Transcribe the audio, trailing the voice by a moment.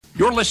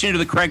You're listening to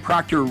the Craig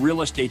Proctor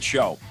Real Estate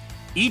Show.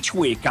 Each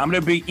week, I'm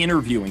going to be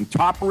interviewing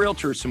top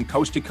realtors from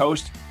coast to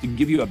coast to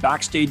give you a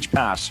backstage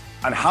pass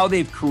on how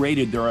they've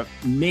created their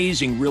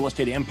amazing real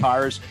estate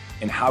empires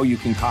and how you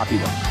can copy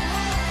them.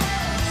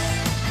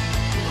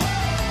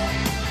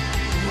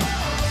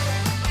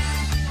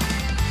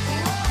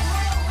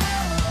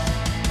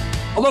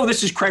 Hello,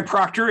 this is Craig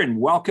Proctor,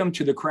 and welcome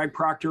to the Craig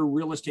Proctor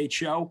Real Estate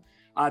Show.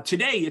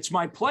 Today, it's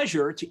my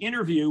pleasure to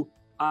interview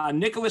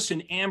Nicholas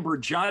and Amber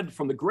Judd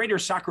from the greater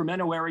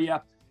Sacramento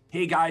area.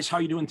 Hey guys, how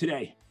you doing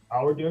today?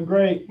 Oh, we're doing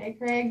great. Hey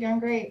Craig, doing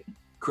great.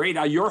 Great.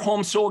 Your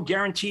Home Sold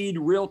Guaranteed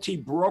Realty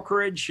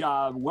Brokerage.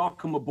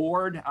 Welcome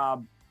aboard.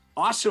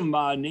 Awesome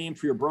name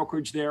for your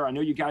brokerage there. I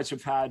know you guys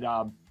have had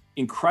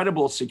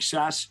incredible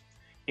success.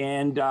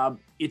 And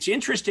it's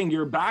interesting,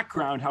 your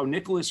background, how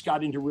Nicholas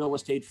got into real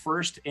estate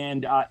first.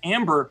 And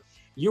Amber,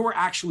 you were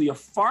actually a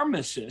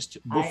pharmacist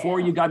before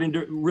you got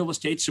into real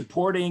estate,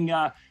 supporting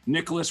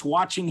Nicholas,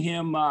 watching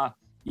him,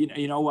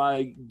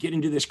 get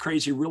into this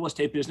crazy real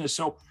estate business.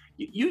 So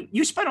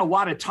you spent a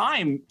lot of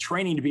time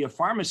training to be a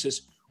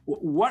pharmacist.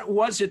 What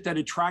was it that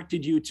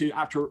attracted you to,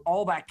 after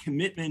all that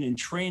commitment and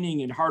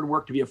training and hard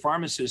work to be a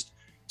pharmacist,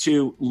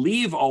 to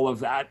leave all of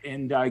that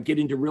and get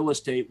into real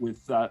estate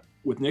with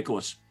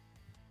Nicholas?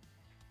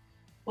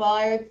 Well,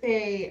 I would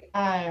say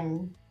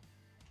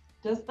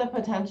just the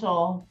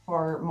potential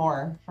for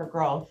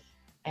growth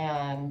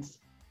and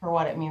for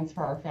what it means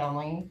for our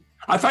family.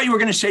 I thought you were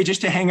going to say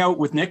just to hang out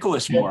with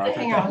Nicholas more.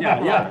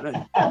 Yeah.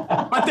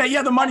 But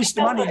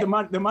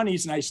the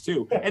money's nice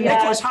too. And yeah.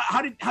 Nicholas,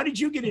 how did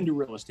you get into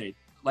real estate?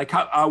 Like,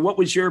 what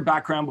was your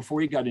background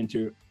before you got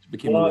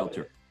became a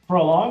realtor? For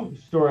a long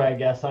story, I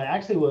guess, I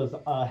actually was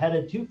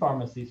headed to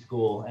pharmacy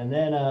school, and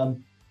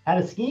then had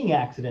a skiing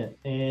accident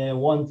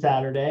one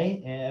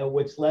Saturday,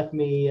 which left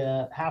me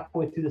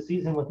halfway through the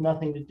season with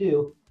nothing to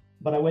do.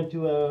 But I went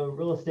to a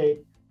real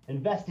estate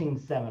investing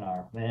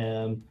seminar,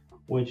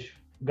 which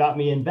got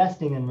me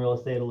investing in real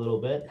estate a little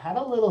bit. Had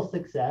a little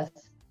success,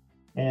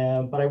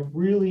 but I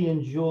really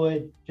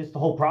enjoyed just the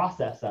whole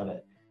process of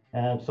it.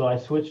 So I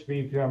switched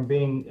from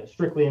being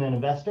strictly an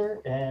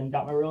investor and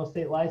got my real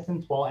estate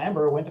license while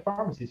Amber went to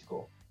pharmacy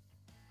school.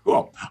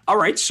 Cool. All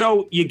right.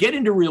 So you get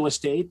into real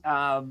estate.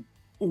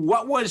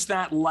 What was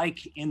that like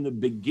in the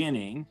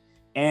beginning?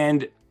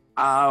 And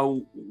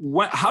how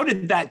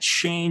did that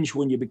change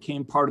when you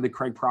became part of the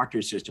Craig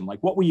Proctor system? Like,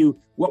 what were you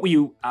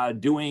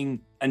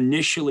doing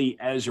initially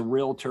as a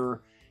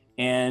realtor?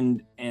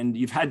 And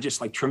you've had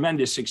just like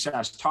tremendous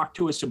success. Talk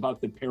to us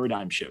about the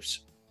paradigm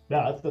shifts.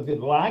 Yeah, that's so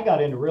good. Well, I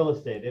got into real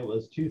estate. It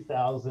was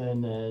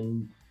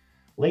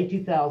late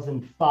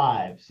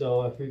 2005.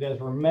 So if you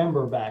guys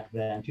remember back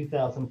then,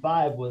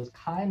 2005 was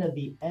kind of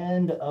the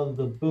end of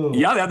the boom.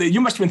 Yeah, you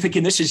must have been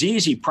thinking this is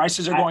easy.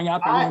 Prices are going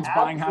up. Everyone's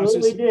buying houses.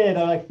 I absolutely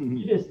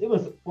did. It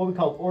was what we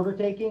call order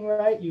taking,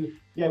 right? What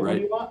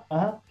do you want?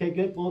 Okay,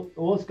 good. Well,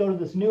 let's go to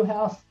this new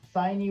house,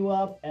 sign you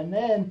up. And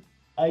then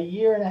a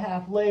year and a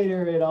half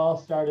later, it all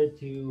started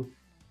to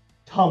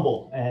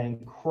tumble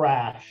and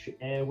crash.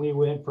 And we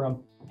went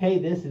from, hey,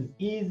 this is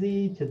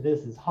easy to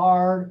this is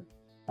hard.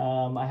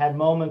 I had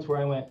moments where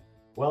I went,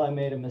 well, I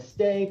made a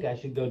mistake. I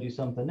should go do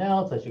something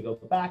else. I should go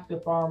back to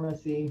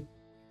pharmacy.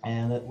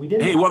 And we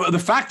didn't. Hey, well, the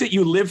fact that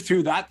you lived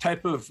through that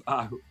type of,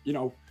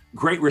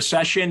 great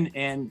recession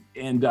and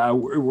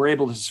were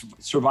able to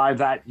survive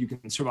that, you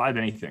can survive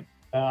anything.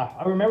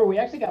 I remember we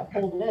actually got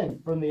pulled in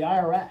from the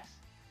IRS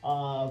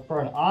for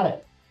an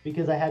audit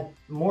because I had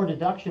more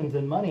deductions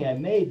than money I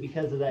made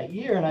because of that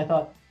year. And I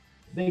thought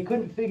they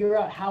couldn't figure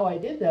out how I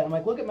did that. I'm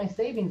like, look at my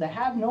savings. I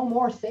have no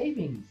more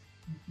savings.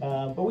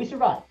 But we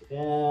survived,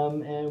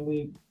 and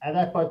we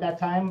at that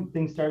time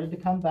things started to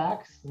come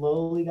back,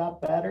 slowly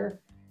got better,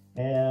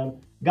 and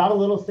got a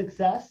little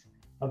success.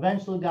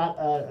 Eventually got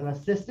an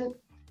assistant,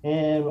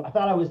 and I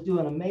thought I was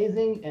doing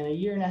amazing. And a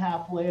year and a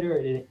half later,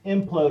 it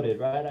imploded.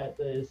 Right,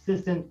 the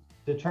assistant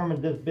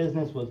determined this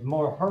business was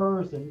more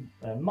hers than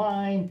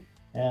mine,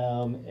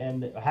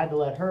 and I had to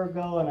let her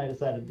go. And I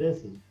decided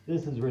this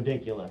is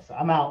ridiculous.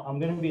 I'm out. I'm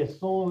going to be a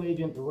solo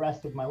agent the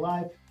rest of my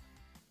life.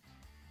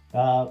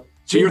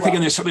 So you're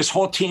thinking this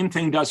whole team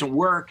thing doesn't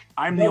work.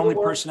 I'm the only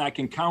person I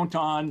can count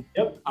on.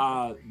 Yep.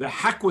 The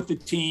heck with the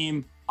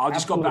team. I'll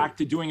just go back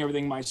to doing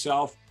everything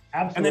myself.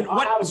 Absolutely. And then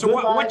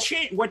what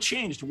changed? What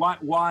changed?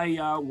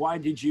 Why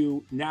did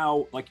you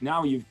now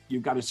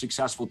you've got a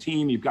successful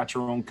team, you've got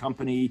your own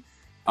company.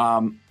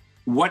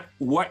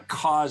 What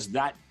caused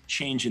that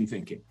change in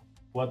thinking?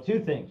 Well,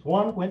 two things.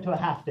 One, went to a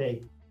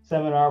half-day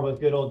seminar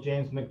with good old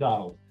James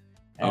McDonald.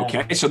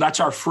 Okay, so that's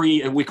our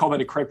free. We call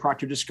that a Craig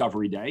Proctor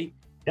Discovery Day.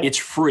 Yep. It's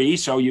free,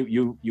 so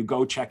you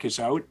go check us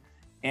out.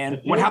 And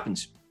what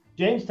happens?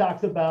 James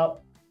talks about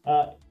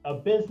a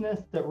business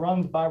that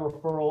runs by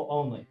referral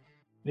only.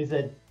 He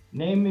said,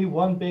 name me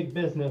one big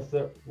business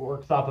that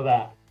works off of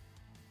that.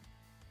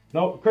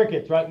 No,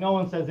 crickets, right? No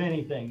one says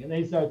anything. And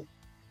then he starts,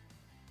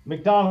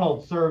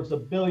 McDonald's serves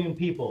 1 billion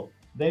people.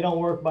 They don't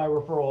work by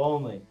referral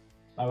only.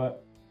 I went,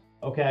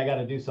 okay, I got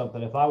to do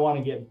something. If I want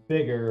to get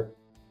bigger,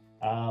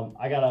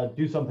 I got to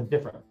do something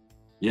different.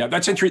 Yeah,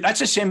 that's interesting. That's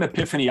the same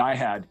epiphany I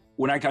had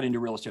when I got into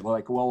real estate.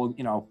 Like, well,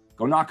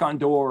 go knock on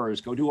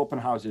doors, go do open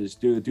houses,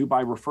 do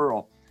by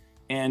referral.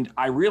 And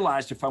I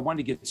realized if I wanted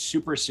to get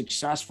super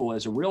successful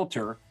as a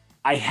realtor,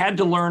 I had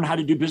to learn how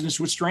to do business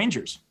with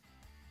strangers,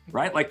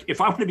 right? Like if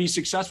I want to be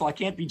successful, I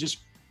can't be just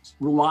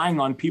relying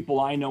on people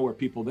I know or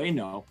people they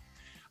know.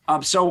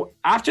 So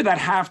after that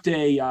half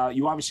day,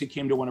 you obviously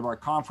came to one of our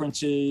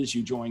conferences,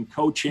 you joined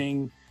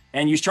coaching,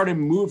 and you started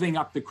moving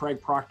up the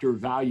Craig Proctor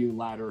value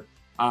ladder.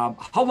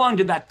 How long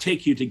did that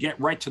take you to get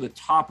right to the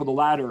top of the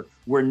ladder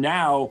where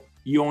now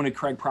you own a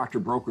Craig Proctor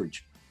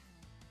brokerage?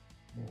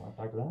 You want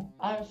to talk about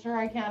that? I'm sure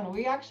I can.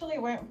 We actually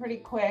went pretty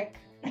quick.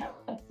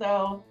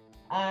 So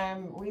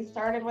we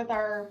started with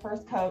our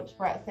first coach,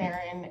 Brett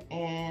Sarin,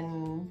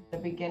 in the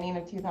beginning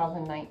of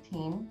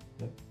 2019.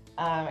 Yep.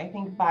 I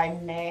think by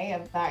May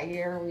of that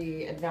year,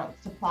 we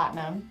advanced to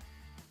platinum.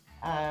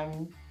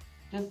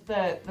 Just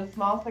the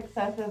small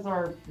successes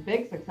or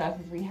big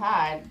successes we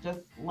had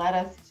just led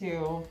us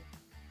to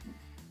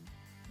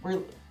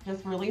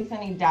just release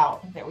any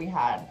doubt that we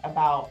had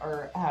about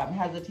or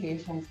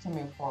hesitations to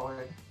move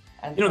forward.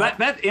 And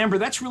that Amber,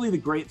 that's really the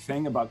great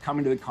thing about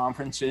coming to the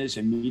conferences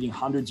and meeting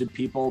hundreds of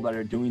people that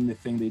are doing the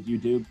thing that you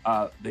do,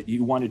 that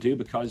you want to do,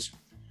 because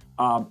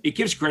it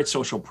gives great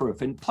social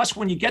proof. And plus,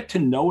 when you get to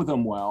know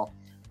them well,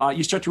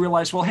 you start to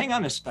realize, well, hang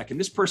on a second,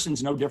 this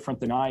person's no different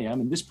than I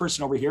am. And this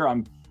person over here,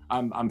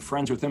 I'm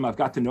friends with them. I've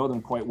got to know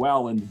them quite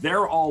well. And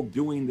they're all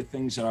doing the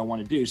things that I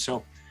want to do.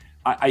 So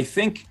I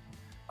think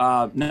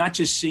not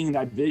just seeing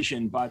that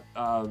vision, but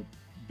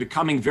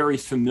becoming very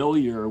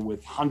familiar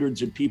with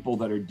hundreds of people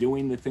that are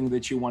doing the thing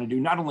that you want to do.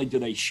 Not only do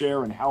they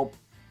share and help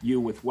you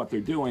with what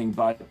they're doing,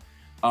 but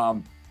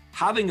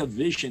having a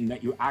vision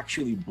that you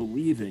actually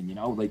believe in,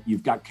 like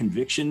you've got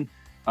conviction,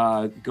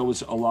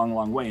 goes a long,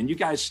 long way. And you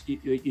guys,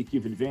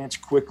 you've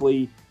advanced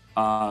quickly.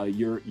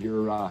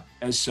 You're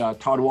as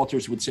Todd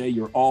Walters would say,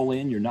 you're all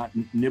in, you're not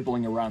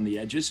nibbling around the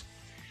edges.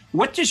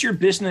 What does your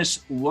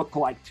business look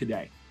like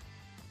today?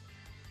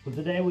 So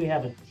today we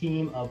have a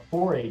team of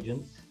 4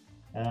 agents.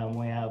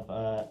 We have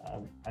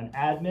an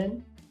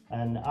admin,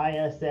 an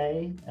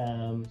ISA,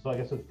 so I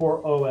guess it's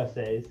 4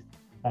 OSAs,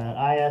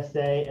 an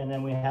ISA, and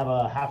then we have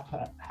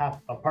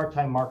a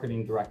part-time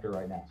marketing director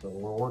right now. So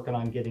we're working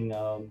on getting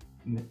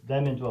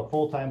them into a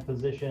full-time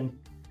position,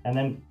 and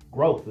then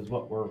growth is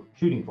what we're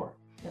shooting for.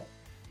 Yeah.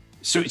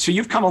 So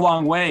you've come a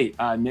long way,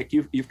 Nick.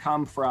 You've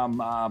come from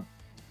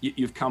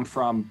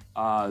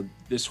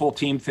this whole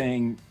team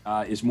thing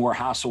is more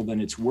hassle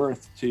than it's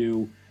worth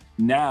to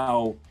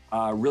now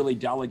really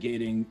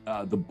delegating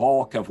the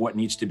bulk of what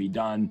needs to be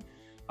done.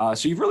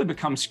 So you've really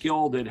become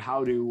skilled at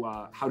how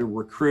to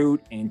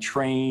recruit and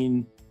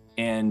train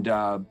and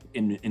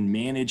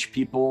manage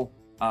people,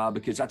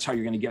 because that's how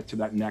you're going to get to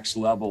that next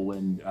level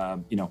and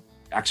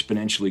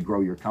exponentially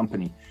grow your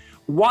company.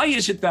 Why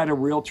is it that a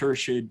realtor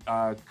should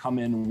come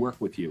in and work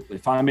with you?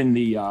 If I'm in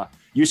the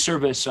you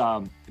service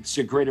it's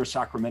a greater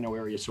Sacramento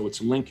area, so it's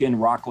Lincoln,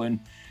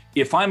 Rockland.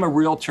 If I'm a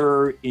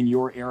realtor in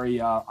your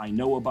area, I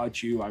know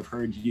about you, I've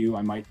heard you,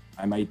 I might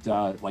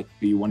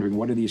be wondering,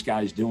 what are these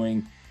guys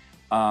doing?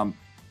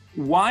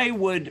 Why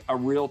would a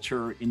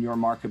realtor in your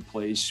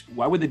marketplace,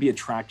 why would they be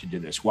attracted to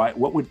this?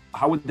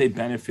 How would they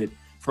benefit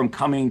from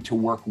coming to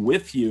work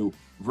with you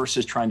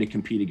versus trying to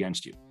compete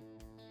against you?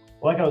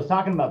 Like I was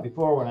talking about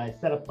before, when I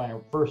set up my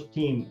first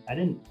team, I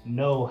didn't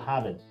know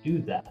how to do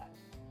that.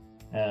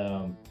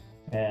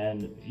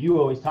 And you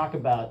always talk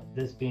about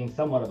this being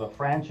somewhat of a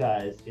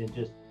franchise in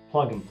just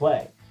plug and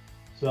play.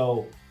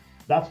 So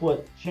that's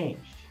what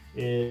changed,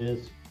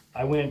 is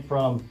I went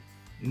from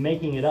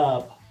making it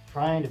up,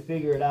 trying to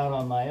figure it out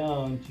on my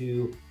own,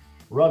 to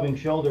rubbing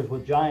shoulders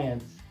with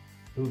giants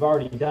who've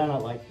already done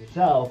it like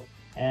yourself.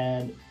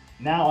 And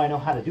now I know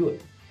how to do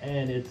it.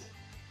 And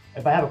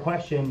if I have a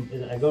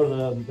question, I go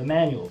to the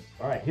manuals.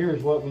 All right,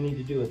 here's what we need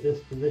to do with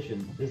this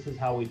position. This is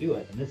how we do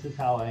it. And this is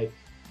how I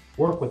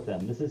work with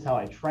them. This is how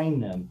I train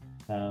them.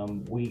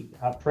 We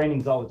have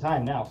trainings all the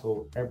time now.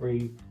 So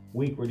every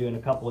week we're doing a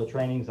couple of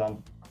trainings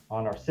on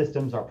our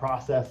systems, our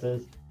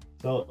processes.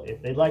 So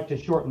if they'd like to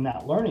shorten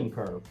that learning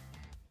curve,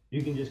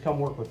 you can just come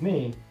work with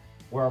me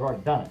where I've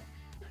already done it.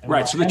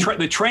 Right. So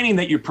the training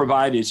that you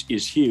provide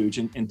is huge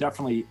and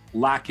definitely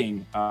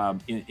lacking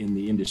in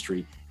the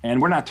industry. And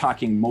we're not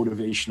talking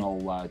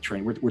motivational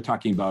training. We're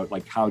talking about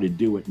like how to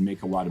do it and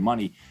make a lot of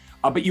money.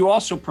 But you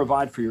also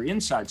provide for your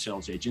inside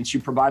sales agents. You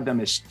provide them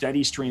a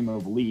steady stream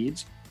of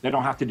leads. They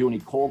don't have to do any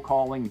cold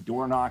calling,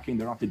 door knocking.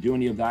 They don't have to do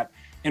any of that.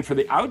 And for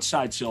the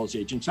outside sales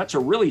agents, that's a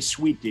really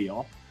sweet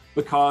deal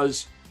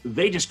because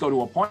they just go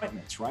to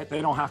appointments, right?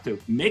 They don't have to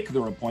make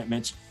their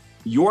appointments.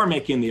 You're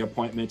making the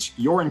appointments.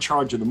 You're in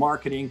charge of the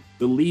marketing.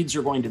 The leads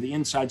are going to the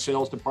inside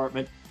sales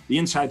department. The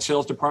inside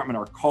sales department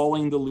are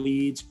calling the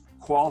leads,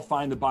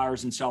 qualifying the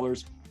buyers and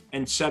sellers,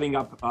 and setting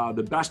up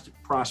the best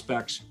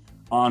prospects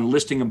on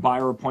listing and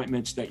buyer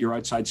appointments that your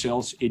outside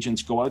sales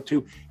agents go out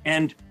to.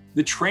 And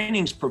the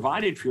training's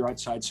provided for your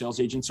outside sales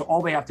agents. So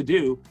all they have to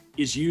do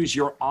is use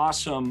your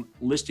awesome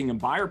listing and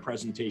buyer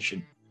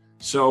presentation.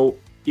 So,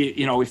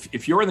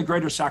 if you're in the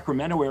greater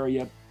Sacramento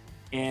area,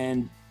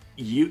 and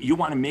you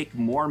want to make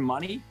more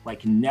money,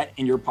 like net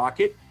in your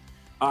pocket,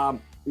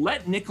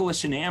 let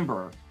Nicholas and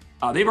Amber,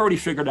 they've already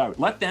figured out,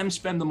 let them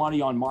spend the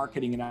money on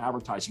marketing and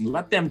advertising.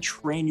 Let them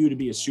train you to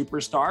be a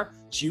superstar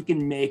so you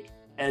can make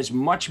as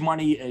much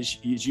money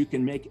as you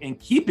can make and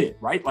keep it,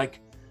 right? Like,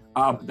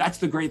 that's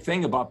the great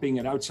thing about being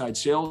an outside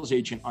sales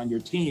agent on your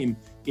team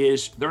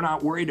is they're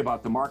not worried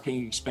about the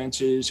marketing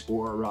expenses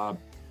or,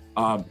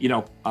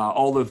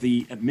 all of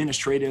the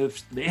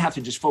administrative. They have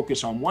to just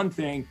focus on one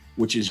thing,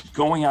 which is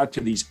going out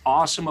to these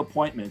awesome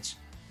appointments,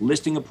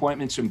 listing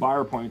appointments and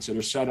buyer appointments that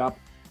are set up,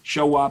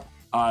 show up,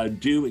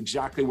 do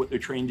exactly what they're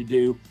trained to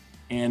do,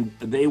 and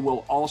they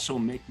will also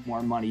make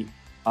more money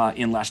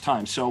in less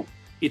time. So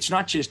it's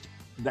not just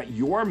that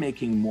you're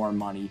making more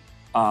money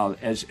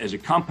as a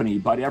company,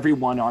 but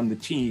everyone on the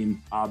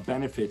team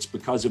benefits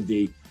because of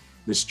the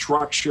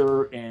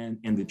structure and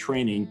the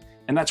training.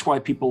 And that's why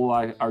people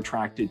are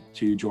attracted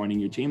to joining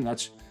your team.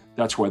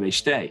 That's where they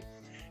stay.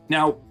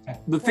 Now,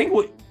 the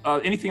thing,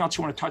 anything else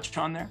you want to touch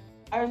on there?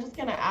 I was just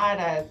going to add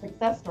a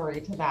success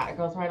story to that. It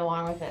goes right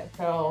along with it.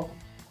 So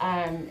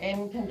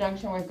in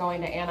conjunction with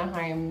going to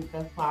Anaheim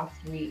this last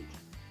week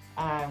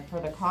for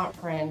the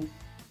conference,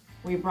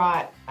 we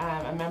brought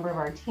a member of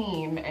our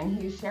team, and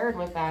he shared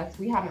with us,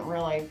 we hadn't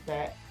realized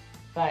it,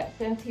 but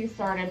since he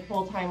started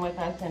full-time with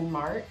us in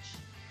March,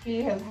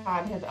 he has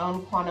had his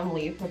own quantum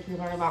leap, which we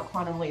learned about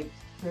quantum leaps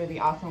through the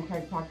awesome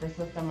Craig Proctor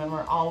system, and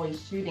we're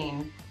always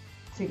shooting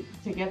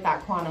to get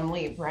that quantum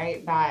leap,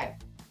 right?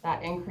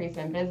 That increase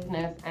in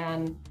business.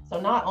 And so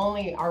not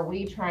only are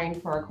we trying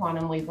for a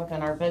quantum leap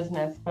within our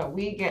business, but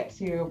we get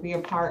to be a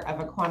part of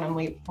a quantum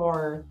leap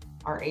for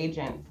our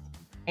agents.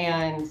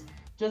 And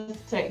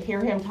just to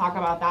hear him talk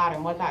about that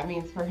and what that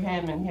means for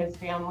him and his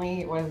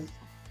family was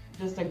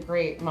just a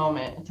great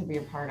moment to be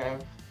a part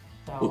of.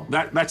 So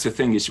well, that's the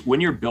thing is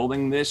when you're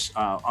building this,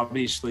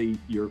 obviously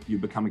you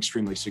become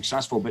extremely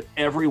successful, but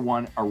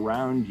everyone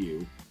around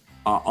you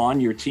on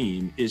your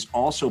team is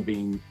also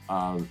being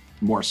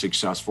more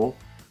successful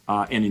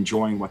and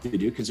enjoying what they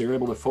do because they're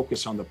able to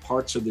focus on the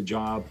parts of the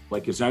job.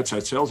 Like as an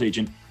outside sales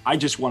agent, I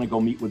just want to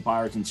go meet with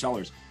buyers and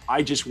sellers.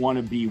 I just want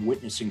to be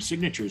witnessing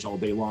signatures all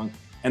day long.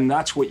 And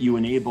that's what you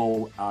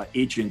enable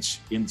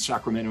agents in the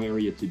Sacramento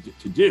area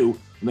to do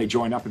when they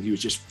join up with you,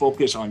 is just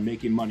focus on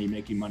making money,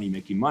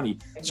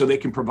 so they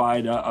can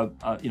provide a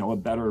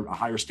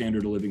higher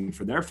standard of living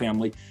for their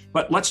family.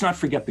 But let's not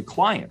forget the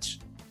clients,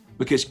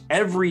 because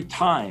every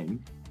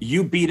time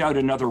you beat out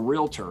another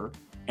realtor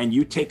and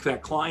you take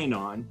that client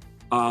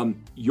on,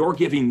 you're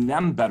giving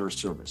them better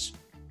service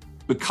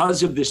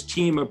because of this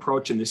team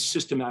approach and this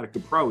systematic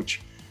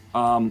approach.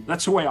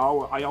 That's the way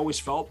I always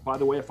felt. By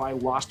the way, if I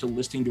lost a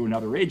listing to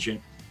another agent,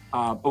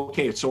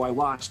 okay, so I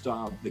lost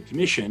the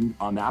commission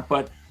on that,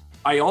 but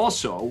I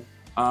also,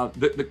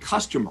 the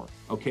customer,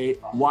 okay,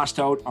 lost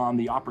out on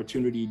the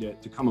opportunity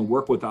to come and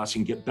work with us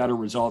and get better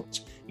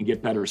results and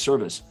get better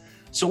service.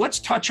 So let's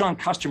touch on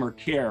customer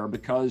care,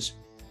 because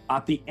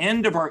at the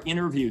end of our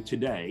interview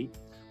today,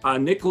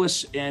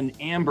 Nicholas and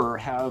Amber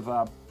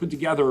have put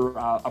together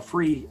a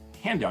free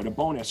handout, a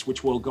bonus,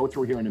 which we'll go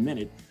through here in a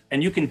minute.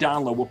 And you can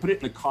download, we'll put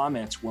it in the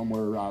comments when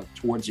we're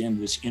towards the end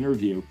of this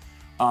interview.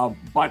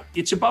 But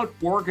it's about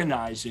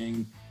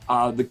organizing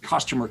the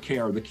customer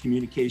care, the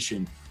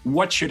communication,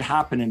 what should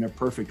happen in a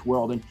perfect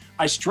world. And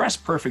I stress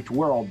perfect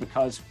world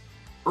because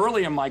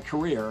early in my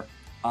career,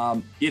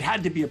 it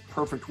had to be a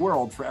perfect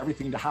world for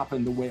everything to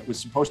happen the way it was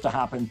supposed to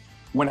happen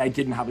when I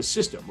didn't have a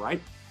system,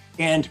 right?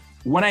 And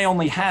when I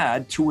only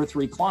had 2 or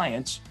 3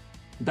 clients,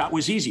 that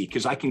was easy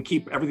because I can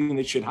keep everything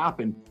that should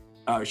happen,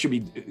 should be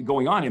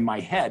going on in my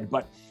head.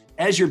 But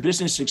as your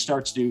business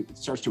starts to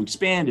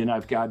expand, and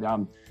I've got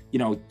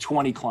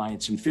 20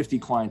 clients and 50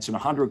 clients and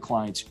 100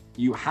 clients,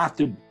 you have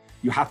to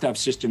have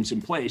systems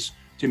in place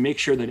to make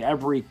sure that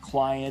every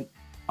client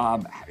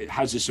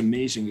has this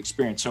amazing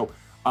experience. So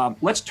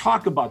let's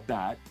talk about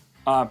that.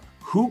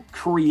 Who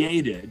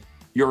created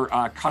your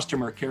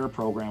customer care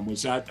program?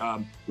 Was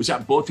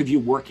that both of you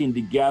working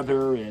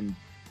together and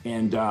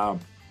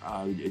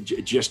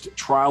just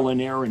trial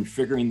and error and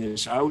figuring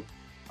this out,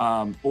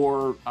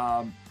 or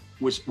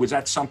was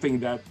that something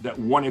that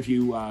one of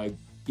you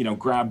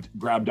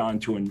grabbed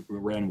onto and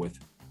ran with?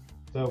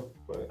 So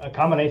a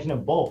combination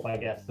of both, I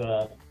guess.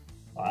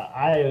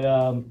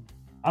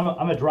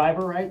 I'm a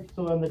driver, right?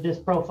 So I'm the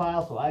DISC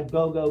profile, so I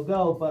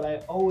go, but I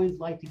always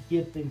like to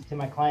give things to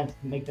my clients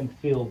to make them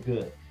feel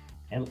good.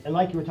 And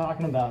like you were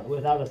talking about,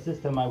 without a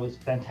system, I was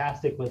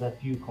fantastic with a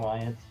few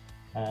clients,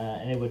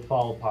 and it would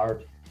fall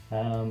apart.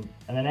 And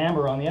then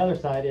Amber on the other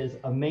side is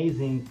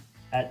amazing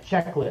at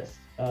checklists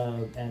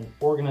and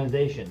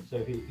organization. So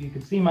if you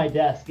can see my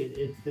desk,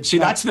 see,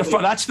 that's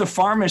the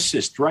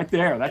pharmacist right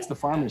there. That's the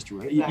pharmacist,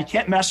 right? Exactly. You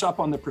can't mess up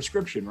on the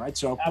prescription, right?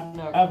 So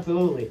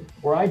absolutely.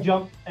 Where I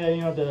jump,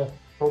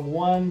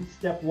 from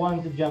step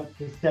one to jump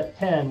to step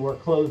 10, where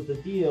close the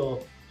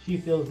deal, she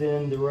fills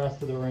in the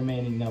rest of the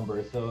remaining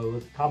numbers. So it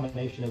was a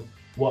combination of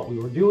what we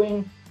were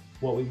doing,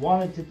 what we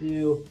wanted to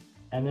do,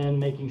 and then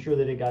making sure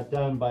that it got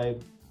done by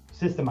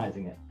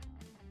systemizing it.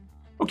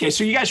 Okay,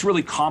 so you guys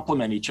really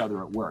complement each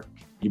other at work.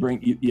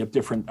 You have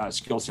different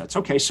skill sets.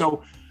 Okay,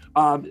 so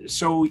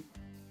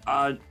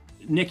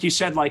Nick, you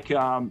said like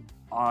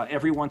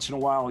every once in a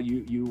while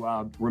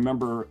you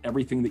remember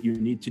everything that you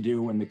need to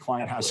do, and the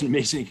client has an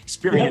amazing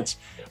experience.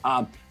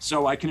 Yep.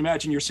 So I can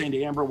imagine you're saying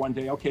to Amber one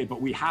day, okay, but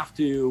we have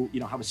to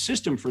have a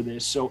system for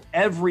this. So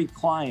every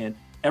client,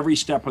 every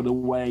step of the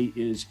way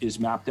is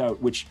mapped out,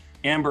 which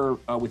Amber,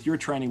 with your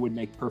training, would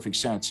make perfect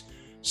sense.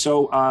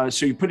 So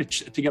you put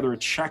together a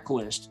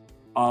checklist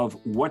of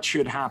what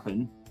should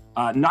happen,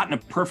 not in a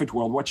perfect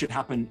world, what should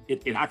happen,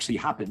 it actually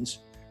happens.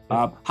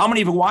 How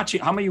many of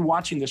you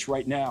watching this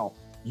right now,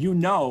 you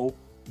know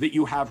that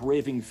you have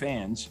raving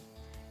fans,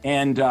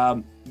 and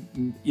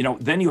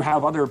then you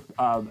have other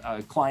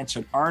clients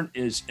that aren't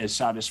as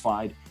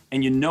satisfied,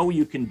 and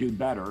you can do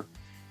better.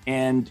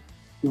 And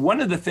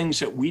one of the things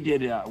that we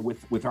did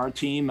with our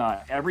team,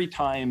 every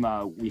time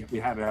we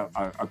had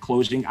a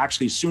closing,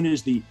 actually as soon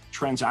as the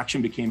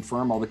transaction became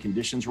firm, all the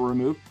conditions were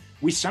removed,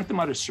 we sent them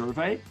out a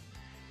survey,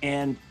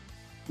 and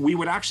we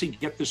would actually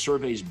get the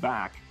surveys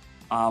back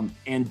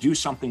and do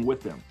something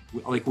with them.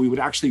 Like we would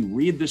actually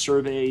read the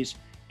surveys,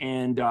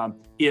 and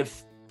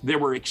if they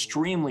were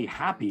extremely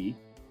happy,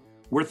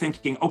 we're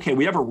thinking, okay,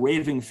 we have a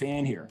raving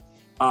fan here.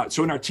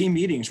 So in our team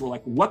meetings, we're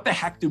like, what the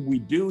heck did we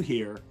do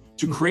here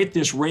to create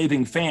this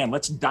raving fan?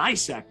 Let's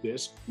dissect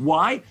this.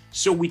 Why?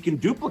 So we can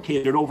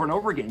duplicate it over and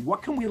over again.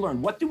 What can we learn?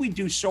 What do we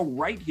do so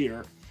right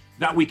here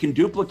that we can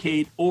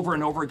duplicate over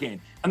and over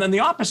again? And then the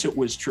opposite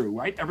was true,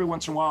 right? Every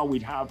once in a while,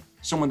 we'd have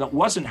someone that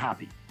wasn't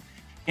happy.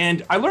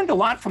 And I learned a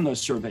lot from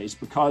those surveys,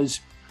 because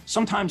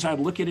sometimes I'd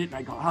look at it and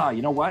I go,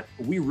 you know what?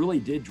 We really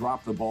did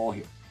drop the ball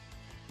here.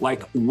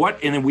 Like what?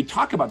 And then we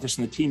talk about this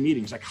in the team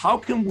meetings, like how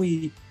can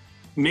we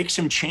make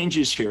some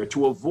changes here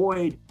to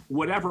avoid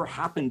whatever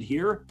happened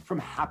here from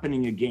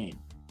happening again,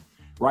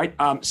 right?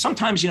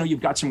 Sometimes, you've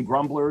got some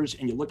grumblers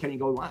and you look at it and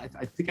go, well,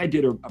 I think I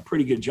did a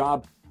pretty good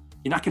job.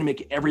 You're not going to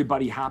make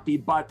everybody happy,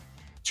 but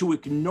to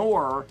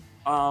ignore,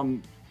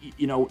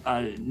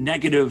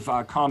 negative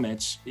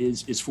comments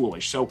is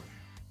foolish. So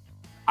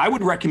I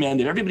would recommend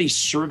that everybody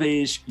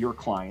surveys your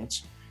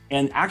clients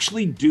and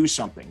actually do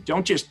something.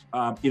 Don't just,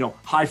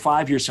 high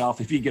five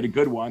yourself if you get a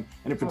good one.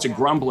 And if it's a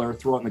grumbler,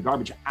 throw it in the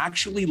garbage.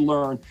 Actually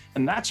learn.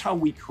 And that's how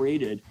we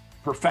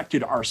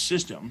perfected our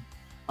system,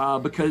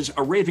 because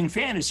a raving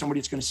fan is somebody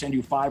that's going to send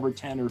you 5 or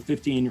 10 or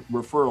 15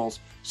 referrals.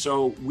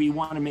 So we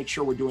want to make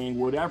sure we're doing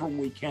whatever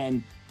we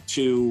can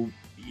to,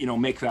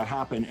 make that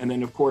happen. And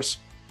then of course,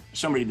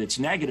 somebody that's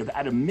negative,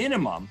 at a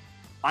minimum,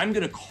 I'm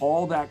going to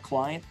call that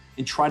client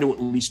and try to at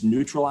least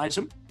neutralize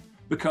them,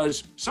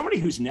 because somebody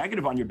who's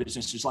negative on your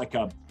business is like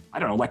an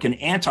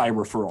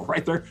anti-referral,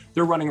 right?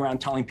 They're running around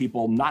telling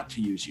people not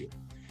to use you.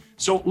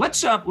 So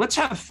let's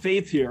have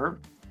Faith here,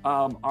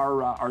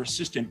 our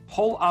assistant,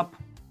 pull up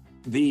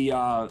the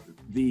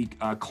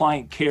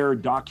client care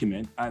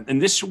document,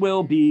 and this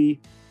will be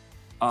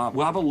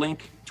we'll have a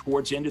link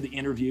towards the end of the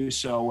interview,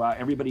 so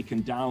everybody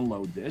can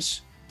download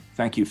this.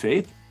 Thank you,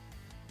 Faith.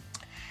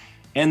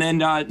 And then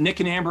Nick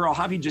and Amber, I'll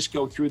have you just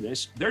go through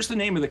this. There's the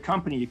name of the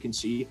company you can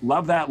see.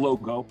 Love that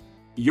logo.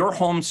 Your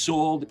Home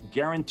Sold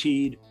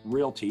Guaranteed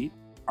Realty.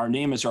 Our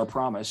name is our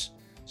promise.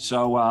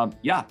 So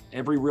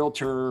every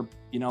realtor,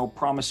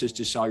 promises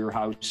to sell your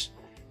house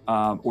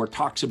or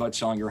talks about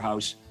selling your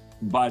house.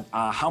 But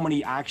how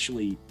many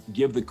actually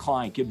give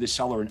the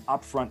seller an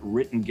upfront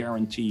written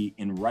guarantee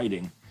in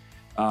writing?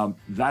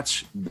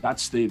 That's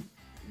the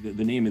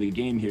name of the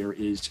game here,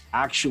 is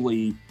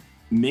actually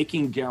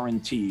making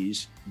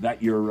guarantees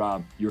that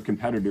your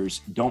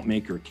competitors don't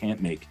make or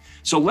can't make.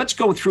 So let's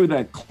go through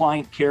the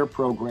client care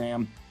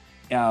program.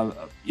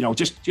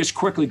 Just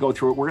quickly go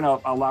through it. We're going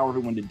to allow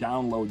everyone to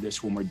download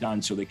this when we're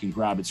done, so they can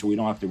grab it, so we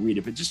don't have to read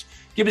it. But just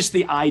give us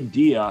the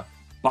idea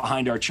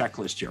behind our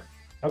checklist here.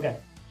 Okay.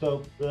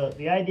 So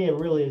the idea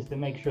really is to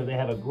make sure they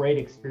have a great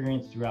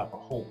experience throughout the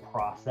whole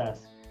process.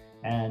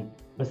 And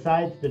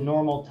besides the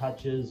normal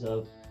touches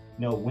of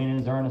when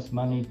is earnest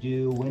money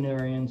due, when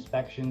are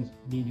inspections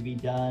need to be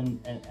done,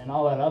 and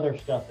all that other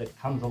stuff that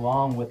comes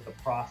along with the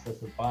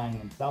process of buying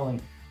and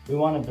selling, we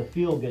wanted the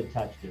feel-good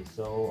touches.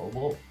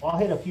 So I'll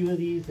hit a few of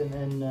these, and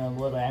then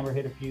we'll let Amber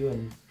hit a few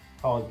and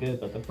call it good.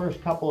 But the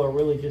first couple are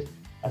really just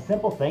a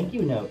simple thank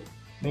you note.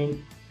 I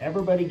mean,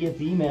 everybody gets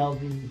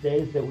emails these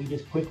days that we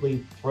just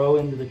quickly throw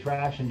into the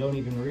trash and don't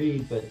even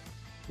read. But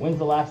when's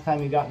the last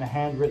time you gotten a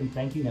handwritten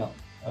thank you note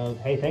of,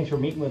 hey, thanks for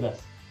meeting with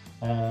us?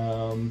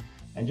 And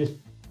just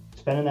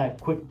spending that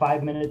quick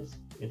 5 minutes.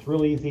 It's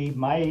real easy.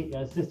 My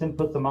assistant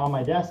puts them on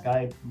my desk.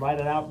 I write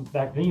it out. In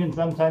fact, even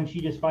sometimes she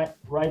just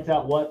writes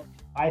out what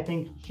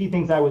she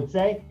thinks I would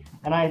say,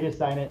 and I just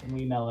sign it and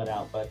we mail it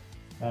out. But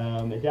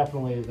it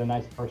definitely is a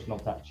nice personal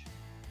touch.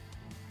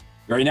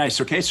 Very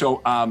nice. Okay,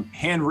 so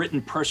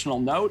handwritten personal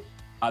note,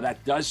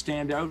 that does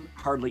stand out.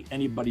 Hardly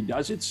anybody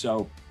does it.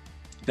 So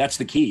that's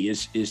the key,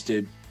 is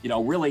to,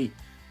 really,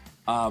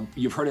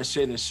 you've heard us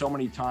say this so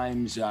many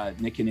times,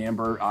 Nick and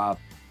Amber,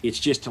 it's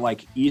just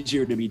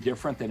easier to be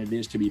different than it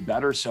is to be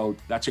better. So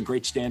that's a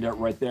great standout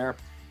right there.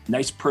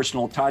 Nice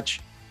personal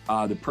touch.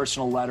 the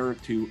personal letter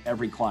to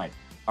every client.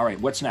 All right,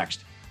 what's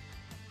next?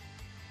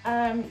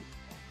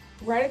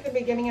 Right at the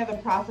beginning of the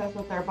process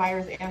with our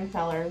buyers and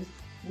sellers,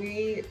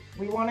 we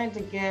wanted to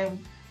give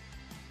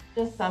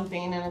just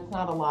something, and it's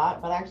not a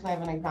lot, but actually I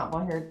have an example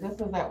here. This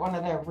is one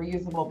of the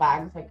reusable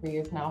bags like we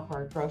use now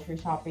for grocery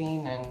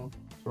shopping. And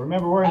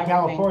remember, we're in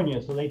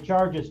California, so they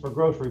charge us for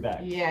grocery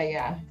bags.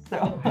 Yeah.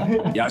 So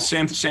yeah,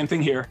 same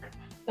thing here.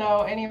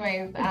 So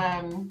anyways,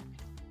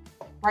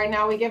 right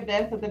now we give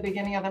this at the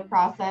beginning of the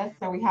process.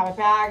 So we have a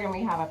bag and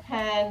we have a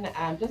pen,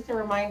 just a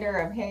reminder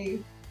of, hey,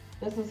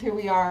 this is who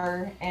we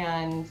are.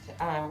 And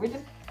we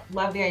just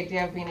love the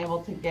idea of being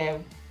able to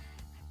give,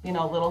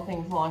 little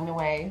things along the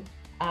way.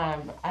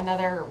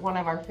 Another one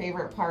of our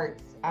favorite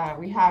parts,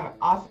 we have an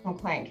awesome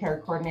client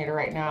care coordinator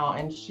right now,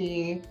 and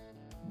she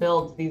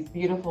builds these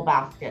beautiful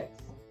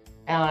baskets.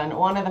 And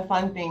one of the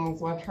fun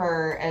things with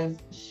her is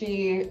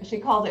she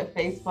calls it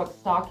Facebook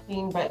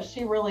stalking, but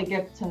she really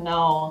gets to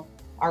know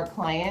our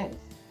clients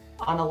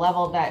on a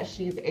level that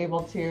she's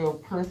able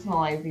to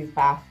personalize these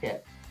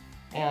baskets.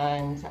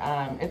 And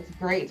it's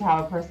great to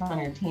have a person on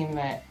your team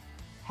that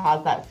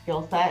has that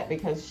skill set,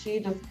 because she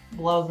just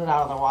blows it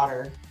out of the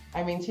water.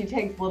 I mean, she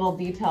takes little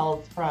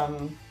details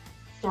from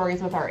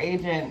stories with our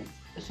agents.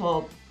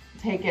 She'll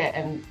take it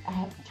and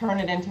turn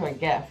it into a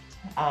gift.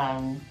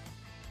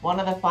 One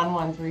of the fun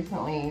ones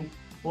recently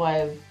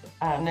was,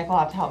 Nick will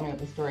have to help me with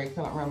the story because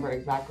I don't remember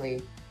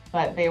exactly,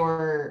 but there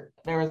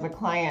was a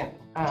client,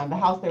 the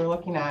house they were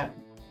looking at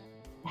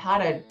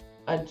had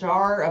a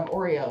jar of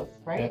Oreos,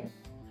 right? Yeah.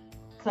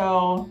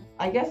 So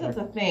I guess it's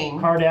a thing.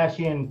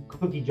 Kardashian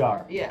cookie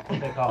jar. Yeah. What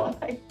they call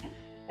it.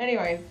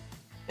 Anyways,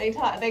 they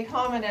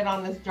commented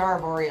on this jar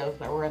of Oreos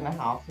that were in the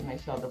house when they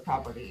showed the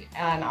property,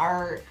 and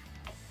our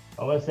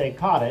OSA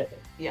caught it.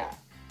 Yeah.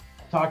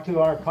 Talked to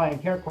our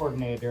client care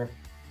coordinator,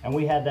 and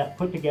we had that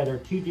put together,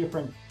 2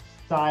 different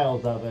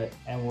styles of it,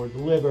 and were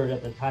delivered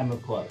at the time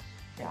of close.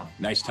 Yeah.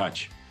 Nice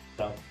touch.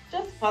 So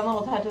just fun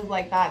little touches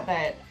like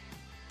that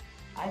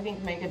I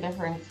think make a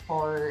difference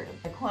for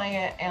the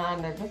client,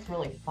 and they're just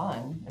really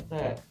fun.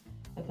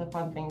 It's a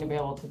fun thing to be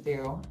able to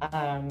do.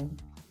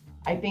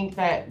 I think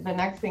that the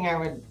next thing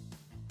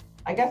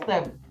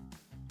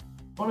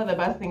one of the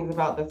best things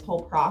about this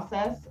whole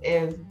process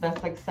is the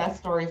success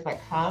stories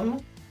that come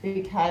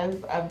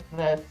because of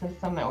the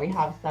system that we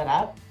have set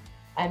up.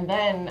 And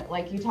then,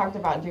 like you talked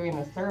about doing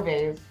the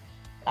surveys,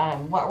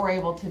 what we're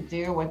able to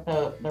do with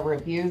the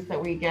reviews that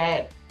we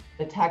get,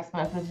 the text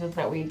messages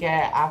that we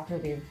get after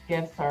these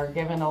gifts are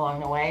given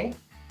along the way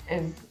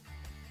is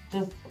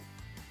just,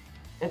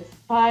 it's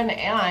fun,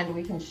 and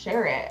we can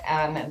share it,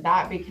 and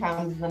that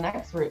becomes the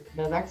next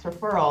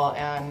referral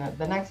and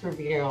the next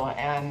review,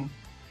 and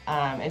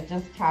it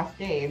just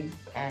cascades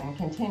and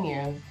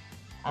continues.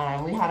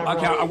 We had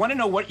okay, I want to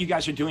know what you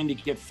guys are doing to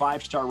get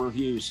 5-star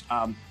reviews.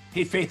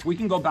 Hey, Faith, we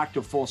can go back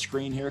to full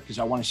screen here because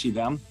I want to see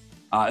them,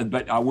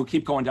 but we'll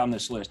keep going down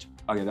this list.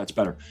 Okay, that's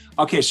better.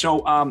 Okay,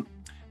 so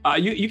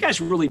you guys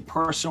really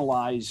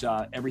personalize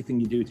everything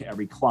you do to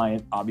every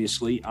client,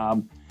 obviously.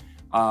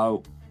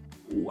 How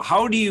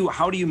do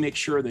you make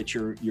sure that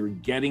you're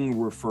getting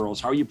referrals?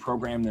 How you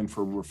program them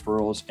for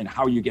referrals, and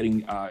how are you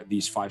getting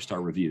these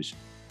 5-star reviews?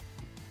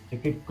 A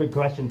good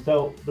question.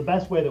 So the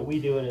best way that we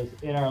do it is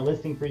in our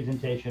listing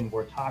presentation,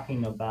 we're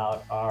talking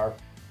about our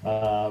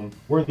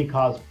Worthy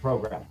Cause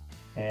program.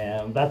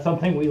 And that's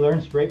something we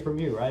learned straight from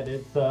you, right?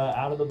 It's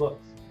out of the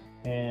books.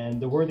 And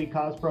the Worthy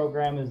Cause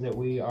program is that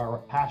we are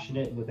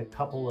passionate with a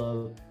couple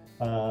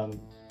of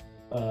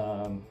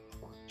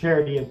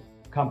charity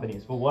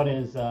companies. Well, one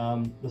is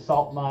the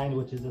Salt Mine,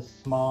 which is a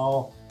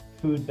small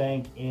food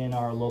bank in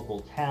our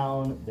local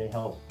town. They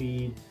help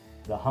feed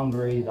the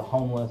hungry, the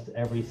homeless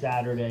every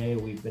Saturday.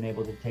 We've been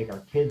able to take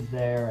our kids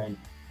there and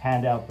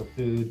hand out the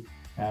food.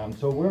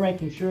 So we're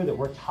making sure that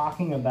we're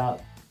talking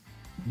about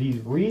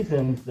these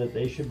reasons that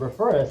they should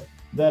refer us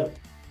that,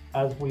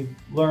 as we've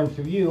learned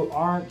through you,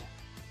 aren't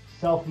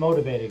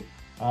self-motivating.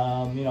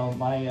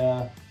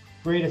 My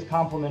greatest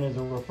compliment is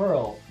a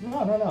referral.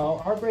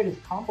 No. Our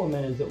greatest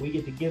compliment is that we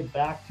get to give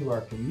back to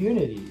our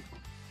community.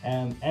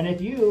 And if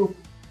you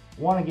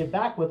want to give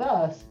back with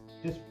us,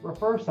 just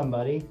refer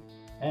somebody,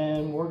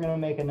 and we're going to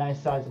make a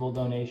nice sizable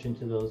donation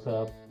to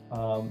those.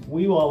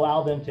 We will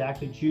allow them to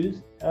actually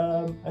choose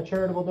a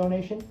charitable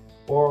donation,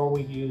 or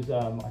we use,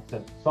 like I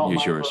said, Salt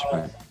Mine for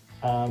us,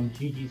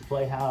 Gigi's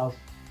Playhouse,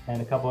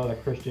 and a couple other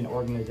Christian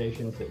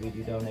organizations that we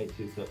do donate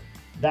to. So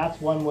that's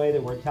one way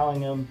that we're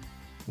telling them,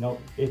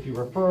 if you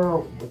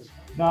refer, it's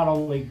not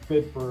only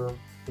good for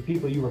the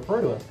people you refer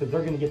to us, because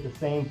they're going to get the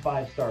same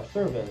 5-star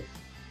service,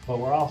 but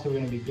we're also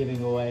going to be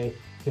giving away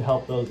to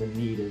help those in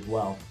need as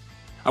well.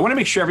 I want to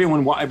make sure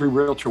every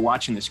realtor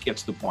watching this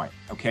gets the point.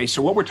 Okay,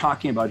 so what we're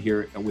talking about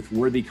here with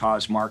Worthy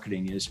Cause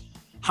Marketing is,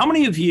 how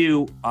many of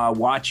you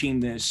watching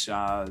this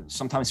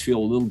sometimes feel a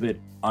little bit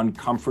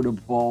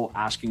uncomfortable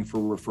asking for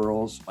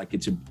referrals? Like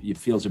it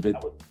feels a bit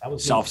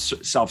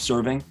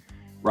self-serving,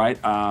 right?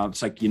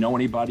 It's like, you know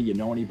anybody?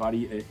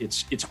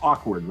 It's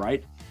awkward,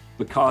 right?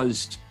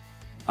 Because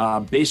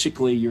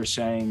basically you're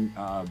saying,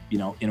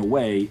 in a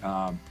way,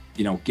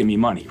 give me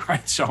money,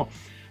 right? So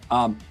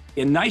a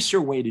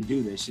nicer way to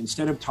do this,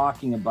 instead of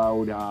talking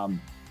about,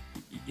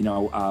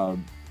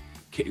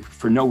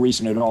 for no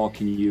reason at all,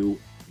 can you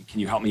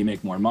help me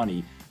make more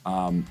money,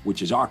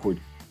 which is awkward.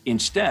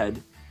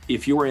 Instead,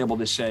 if you were able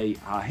to say,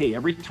 hey,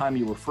 every time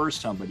you refer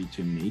somebody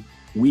to me,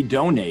 we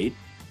donate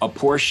a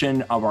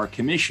portion of our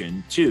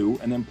commission to,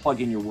 and then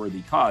plug in your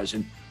worthy cause.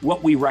 And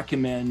what we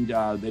recommend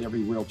that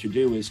every realtor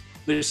do is,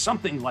 there's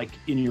something like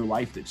in your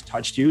life that's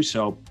touched you.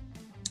 So,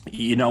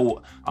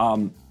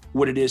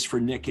 what it is for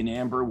Nick and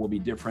Amber will be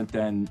different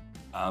than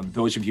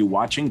those of you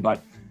watching,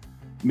 but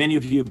many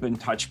of you have been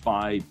touched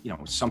by,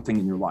 something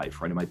in your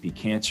life, right? It might be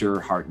cancer,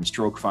 Heart and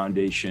Stroke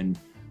Foundation,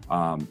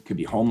 could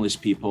be homeless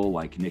people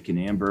like Nick and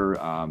Amber.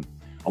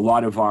 A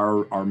lot of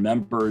our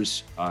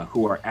members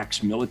who are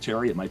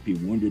ex-military, it might be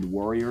wounded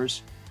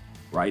warriors,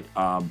 right?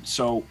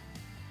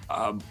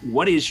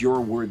 What is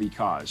your worthy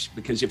cause?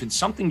 Because if it's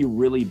something you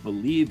really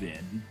believe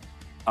in,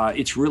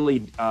 it's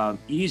really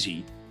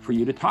easy for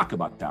you to talk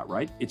about that,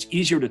 right? It's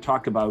easier to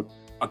talk about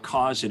a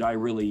cause that I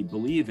really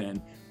believe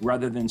in,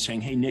 rather than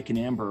saying, hey, Nick and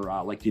Amber,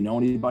 do you know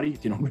anybody? Do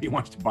you know anybody who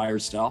wants to buy or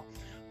sell?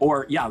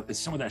 Or it's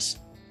some of this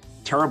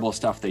terrible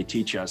stuff they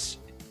teach us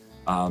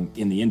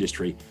in the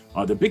industry.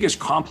 The biggest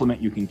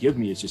compliment you can give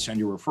me is to send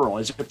you a referral,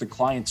 as if the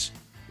client's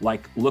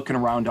like looking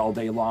around all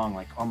day long,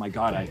 like, oh my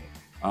God,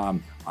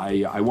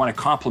 I want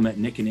to compliment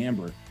Nick and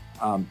Amber.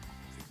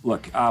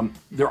 Look,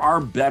 there are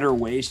better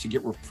ways to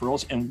get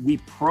referrals, and we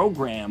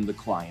program the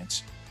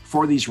clients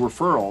for these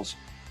referrals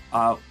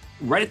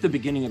right at the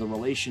beginning of the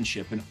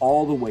relationship and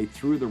all the way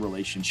through the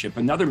relationship.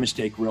 Another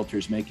mistake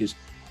realtors make is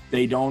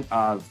they don't,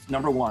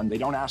 number one, they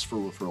don't ask for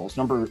referrals.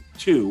 Number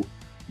two,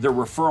 their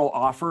referral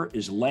offer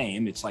is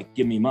lame. It's like,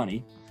 give me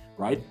money,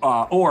 right?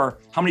 Or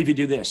how many of you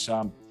do this?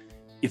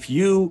 If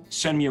you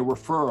send me a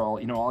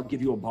referral, I'll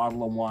give you a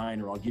bottle of wine,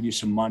 or I'll give you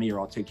some money,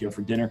 or I'll take you out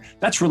for dinner.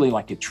 That's really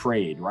like a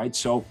trade, right?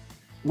 So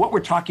what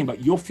we're talking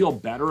about, you'll feel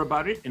better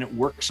about it, and it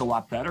works a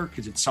lot better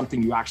because it's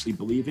something you actually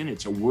believe in.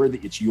 It's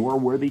your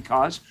worthy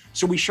cause.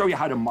 So we show you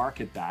how to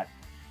market that.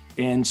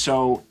 And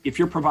so if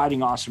you're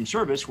providing awesome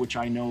service, which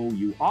I know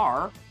you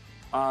are,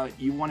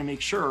 you want to make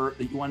sure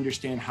that you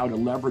understand how to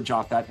leverage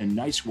off that in a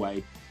nice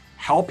way,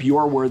 help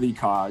your worthy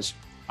cause,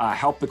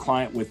 help the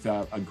client with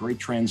a great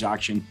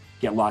transaction,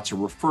 get lots of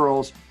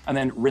referrals, and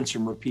then rinse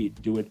and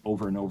repeat, do it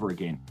over and over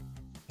again.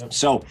 Yep.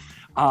 So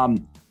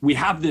we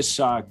have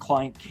this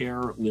client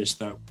care list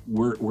that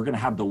we're going to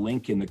have the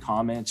link in the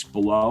comments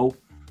below.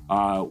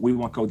 We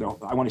won't go there.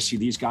 I want to see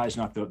these guys,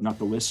 not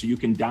the list. So you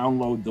can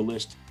download the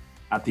list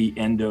at the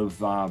end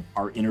of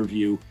our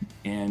interview.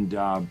 And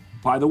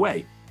by the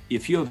way,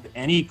 if you have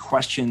any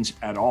questions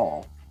at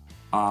all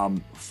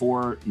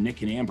for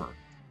Nick and Amber,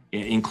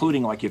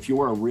 including like if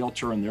you're a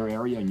realtor in their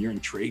area and you're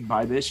intrigued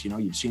by this,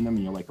 you've seen them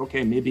and you're like,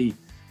 okay, maybe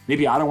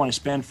I don't want to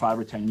spend 5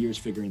 or 10 years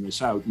figuring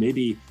this out.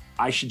 Maybe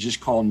I should just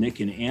call Nick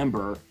and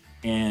Amber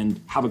and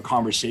have a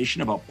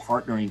conversation about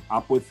partnering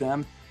up with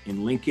them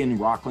in Lincoln,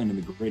 Rockland,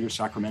 and the greater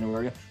Sacramento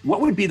area.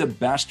 What would be the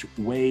best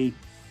way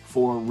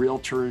for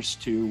realtors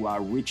to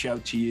reach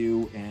out to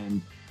you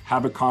and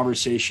have a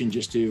conversation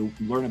just to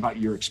learn about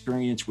your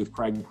experience with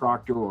Craig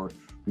Proctor, or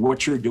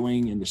what you're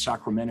doing in the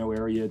Sacramento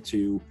area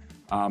to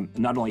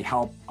not only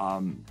help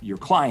your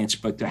clients,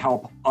 but to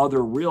help other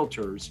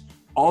realtors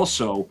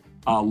also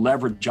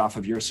leverage off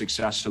of your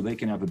success so they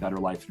can have a better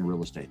life in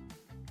real estate?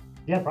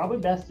 Yeah, probably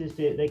best is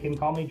they can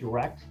call me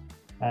direct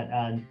at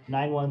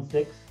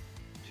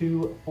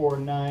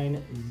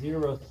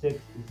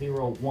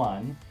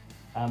 916-249-0601.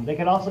 They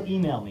can also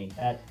email me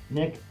at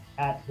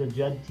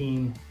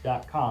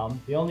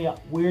nick@thejudteam.com. The only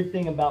weird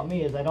thing about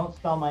me is I don't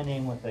spell my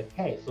name with a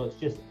K, so it's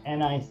just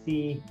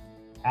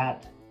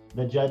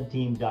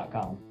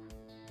nic@thejudteam.com.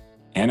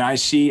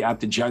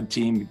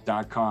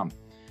 nic@thejudteam.com.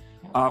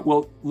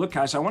 Well, look,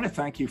 guys, I want to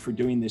thank you for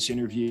doing this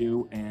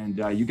interview, and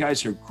you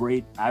guys are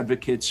great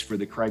advocates for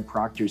the Craig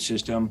Proctor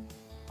system.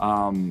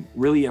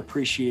 Really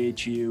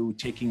appreciate you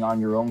taking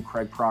on your own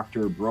Craig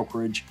Proctor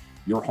brokerage,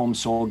 Your Home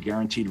Sold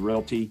Guaranteed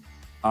Realty.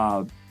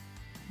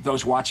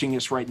 Those watching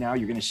us right now,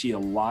 you're going to see a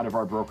lot of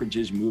our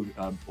brokerages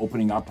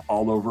opening up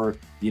all over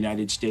the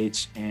United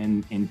States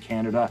and in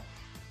Canada.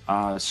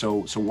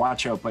 So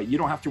watch out, but you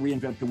don't have to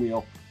reinvent the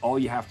wheel. All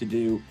you have to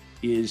do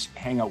is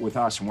hang out with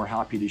us, and we're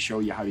happy to show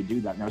you how to do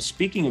that. Now,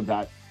 speaking of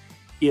that,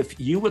 if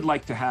you would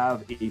like to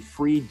have a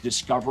free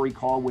discovery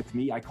call with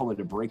me, I call it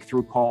a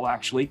breakthrough call,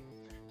 actually,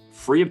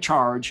 free of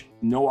charge,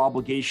 no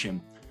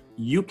obligation.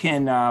 You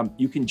can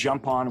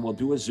jump on and we'll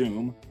do a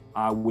Zoom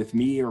with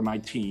me or my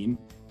team,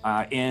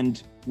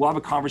 and we'll have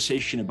a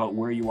conversation about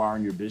where you are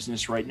in your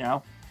business right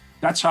now.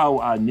 That's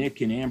how Nick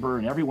and Amber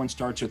and everyone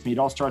starts with me. It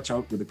all starts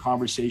out with a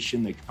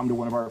conversation. They come to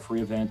one of our free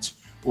events,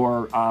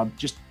 or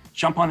just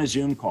jump on a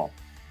Zoom call.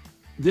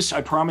 This,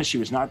 I promise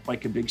you, is not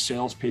like a big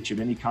sales pitch of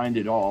any kind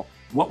at all.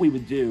 What we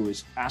would do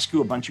is ask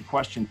you a bunch of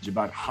questions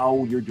about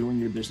how you're doing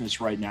your business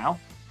right now.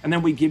 And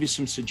then we give you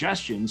some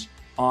suggestions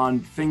on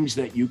things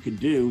that you could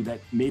do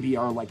that maybe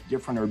are like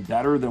different or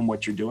better than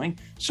what you're doing.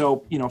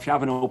 So, if you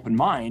have an open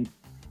mind,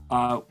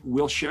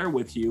 we'll share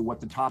with you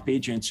what the top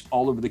agents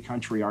all over the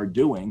country are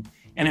doing.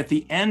 And at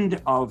the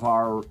end of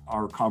our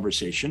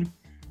conversation,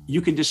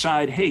 you can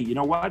decide, hey, you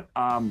know what?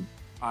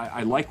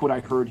 I like what I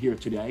heard here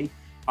today.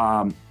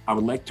 I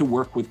would like to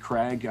work with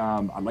Craig.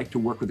 I'd like to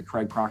work with the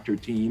Craig Proctor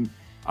team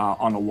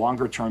on a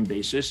longer term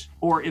basis.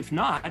 Or if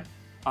not,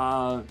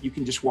 you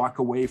can just walk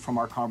away from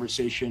our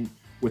conversation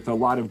with a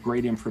lot of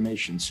great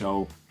information.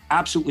 So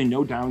absolutely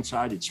no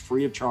downside. It's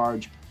free of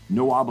charge,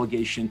 no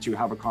obligation to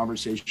have a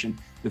conversation.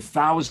 The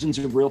thousands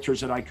of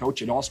realtors that I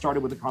coach, it all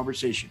started with a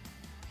conversation.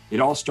 It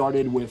all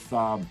started with,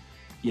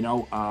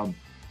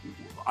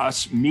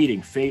 us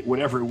meeting, fate,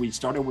 whatever. We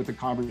started with a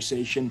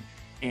conversation.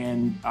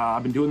 And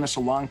I've been doing this a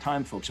long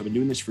time, folks. I've been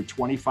doing this for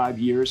 25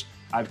 years.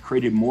 I've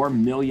created more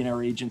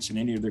millionaire agents than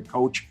any other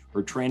coach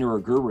or trainer or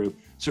guru.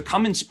 So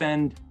come and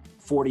spend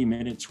 40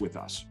 minutes with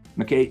us.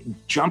 Okay,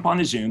 jump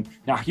on a Zoom.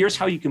 Now, here's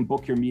how you can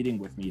book your meeting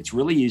with me. It's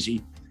really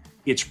easy.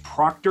 It's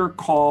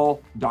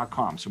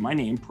proctorcall.com. So my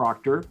name,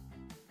 Proctor,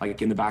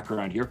 like in the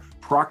background here,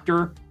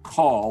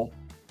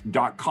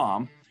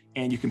 proctorcall.com.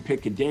 And you can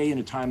pick a day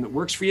and a time that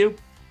works for you.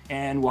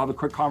 And we'll have a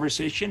quick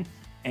conversation.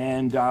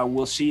 And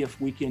we'll see if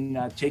we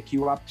can take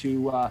you up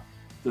to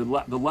the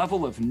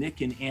level of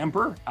Nick and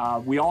Amber.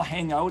 We all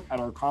hang out at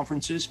our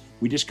conferences.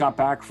 We just got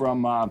back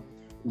from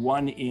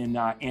one in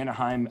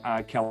Anaheim,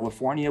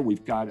 California.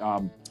 We've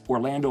got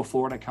Orlando,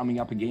 Florida coming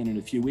up again in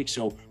a few weeks.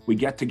 So we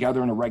get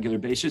together on a regular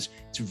basis.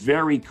 It's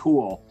very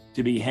cool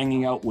to be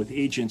hanging out with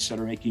agents that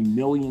are making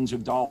millions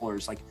of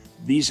dollars. Like,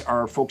 these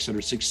are folks that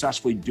are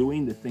successfully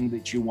doing the thing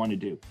that you want to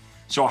do.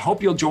 So I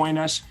hope you'll join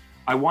us.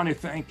 I want to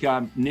thank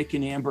Nick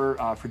and Amber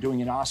for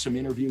doing an awesome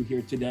interview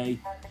here today.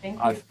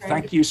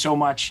 Thank you so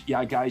much.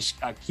 Yeah, guys,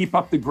 keep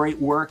up the great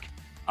work.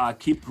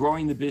 Keep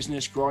growing the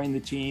business, growing the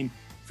team.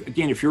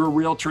 Again, if you're a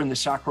realtor in the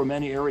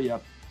Sacramento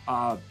area,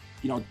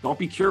 don't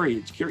be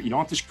curious. You don't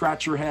have to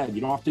scratch your head.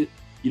 You don't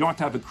have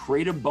to have a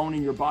creative bone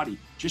in your body.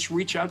 Just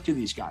reach out to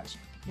these guys.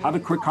 Have a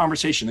quick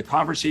conversation. The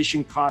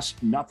conversation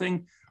costs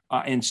nothing,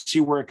 and see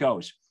where it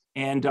goes.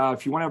 And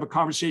if you want to have a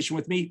conversation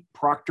with me,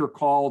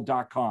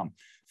 proctorcall.com.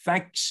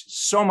 Thanks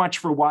so much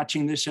for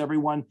watching this,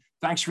 everyone.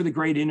 Thanks for the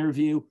great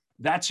interview.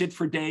 That's it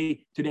for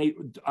today.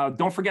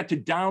 Don't forget to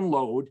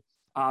download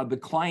the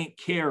client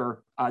care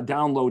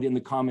download in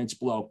the comments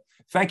below.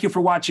 Thank you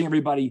for watching,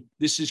 everybody.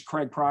 This is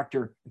Craig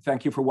Proctor.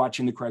 Thank you for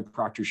watching the Craig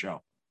Proctor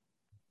Show.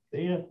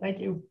 See ya.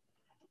 Thank you.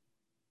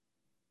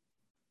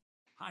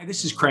 Hi,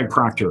 this is Craig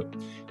Proctor.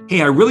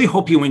 Hey, I really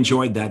hope you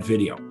enjoyed that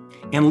video.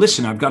 And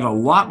listen, I've got a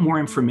lot more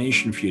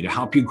information for you to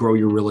help you grow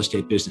your real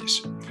estate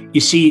business.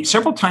 You see,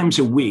 several times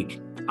a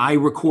week, I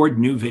record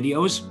new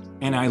videos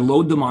and I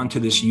load them onto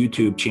this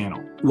YouTube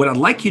channel. What I'd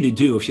like you to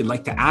do, if you'd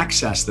like to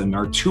access them,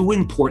 are two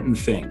important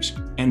things,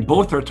 and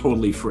both are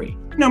totally free.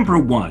 Number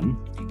one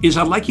is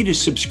I'd like you to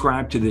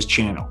subscribe to this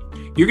channel.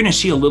 You're going to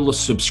see a little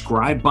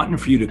subscribe button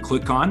for you to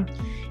click on.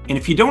 And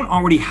if you don't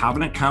already have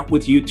an account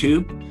with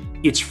YouTube,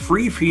 it's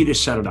free for you to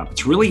set it up.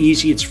 It's really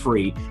easy, it's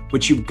free,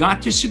 but you've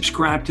got to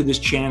subscribe to this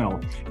channel.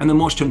 And the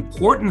most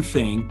important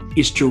thing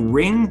is to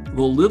ring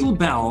the little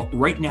bell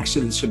right next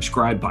to the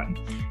subscribe button.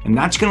 And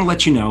that's going to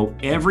let you know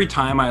every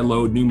time I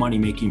load new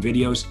money-making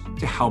videos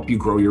to help you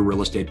grow your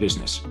real estate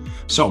business.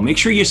 So make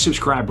sure you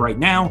subscribe right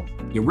now,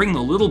 you ring the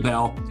little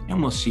bell,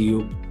 and we'll see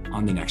you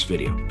on the next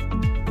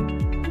video.